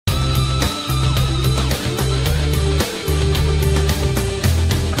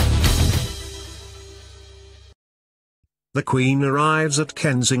The Queen arrives at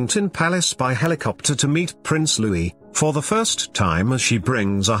Kensington Palace by helicopter to meet Prince Louis, for the first time, as she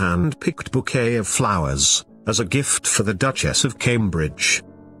brings a hand-picked bouquet of flowers, as a gift for the Duchess of Cambridge.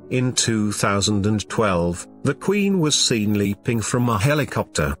 In 2012, the Queen was seen leaping from a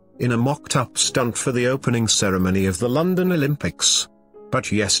helicopter, in a mocked-up stunt for the opening ceremony of the London Olympics.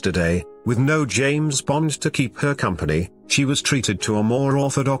 But yesterday, with no James Bond to keep her company, she was treated to a more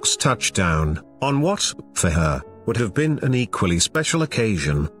orthodox touchdown, on what, for her, would have been an equally special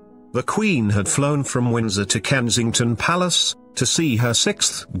occasion. The Queen had flown from Windsor to Kensington Palace, to see her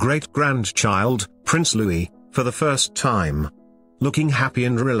sixth great-grandchild, Prince Louis, for the first time. Looking happy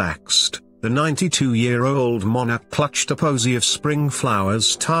and relaxed, the 92-year-old monarch clutched a posy of spring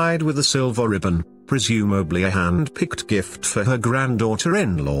flowers tied with a silver ribbon, presumably a hand-picked gift for her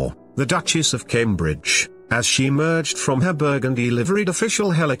granddaughter-in-law, the Duchess of Cambridge, as she emerged from her burgundy-liveried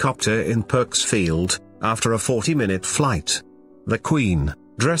official helicopter in Perksfield, after a 40-minute flight. The Queen,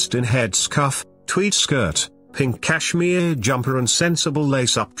 dressed in headscarf, tweed skirt, pink cashmere jumper and sensible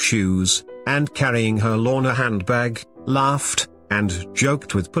lace-up shoes, and carrying her Lorna handbag, laughed, and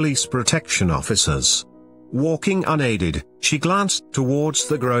joked with police protection officers. Walking unaided, she glanced towards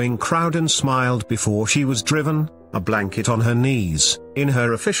the growing crowd and smiled before she was driven, a blanket on her knees, in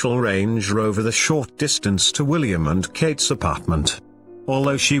her official Range Rover the short distance to William and Kate's apartment.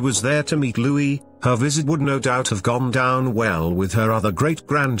 Although she was there to meet Louis, her visit would no doubt have gone down well with her other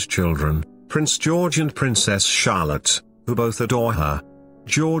great-grandchildren, Prince George and Princess Charlotte, who both adore her.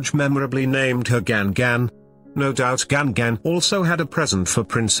 George memorably named her Gan-Gan. No doubt Gan-Gan also had a present for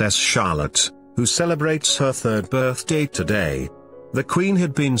Princess Charlotte, who celebrates her third birthday today. The Queen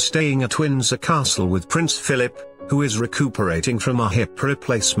had been staying at Windsor Castle with Prince Philip, who is recuperating from a hip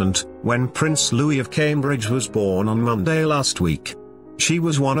replacement, when Prince Louis of Cambridge was born on Monday last week. She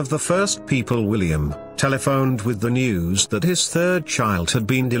was one of the first people William telephoned with the news that his third child had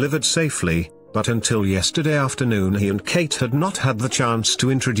been delivered safely, but until yesterday afternoon he and Kate had not had the chance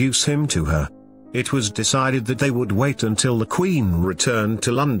to introduce him to her. It was decided that they would wait until the Queen returned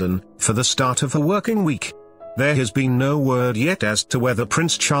to London, for the start of a working week. There has been no word yet as to whether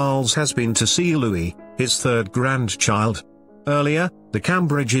Prince Charles has been to see Louis, his third grandchild. Earlier, the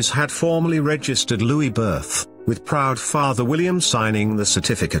Cambridges had formally registered Louis' birth, with proud father William signing the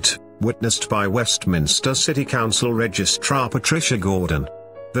certificate, witnessed by Westminster City Council Registrar Patricia Gordon.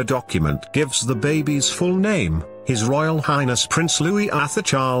 The document gives the baby's full name, His Royal Highness Prince Louis Arthur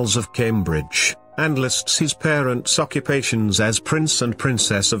Charles of Cambridge, and lists his parents' occupations as Prince and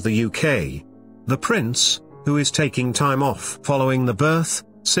Princess of the UK. The Prince, who is taking time off following the birth,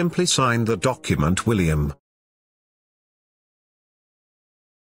 simply signed the document William,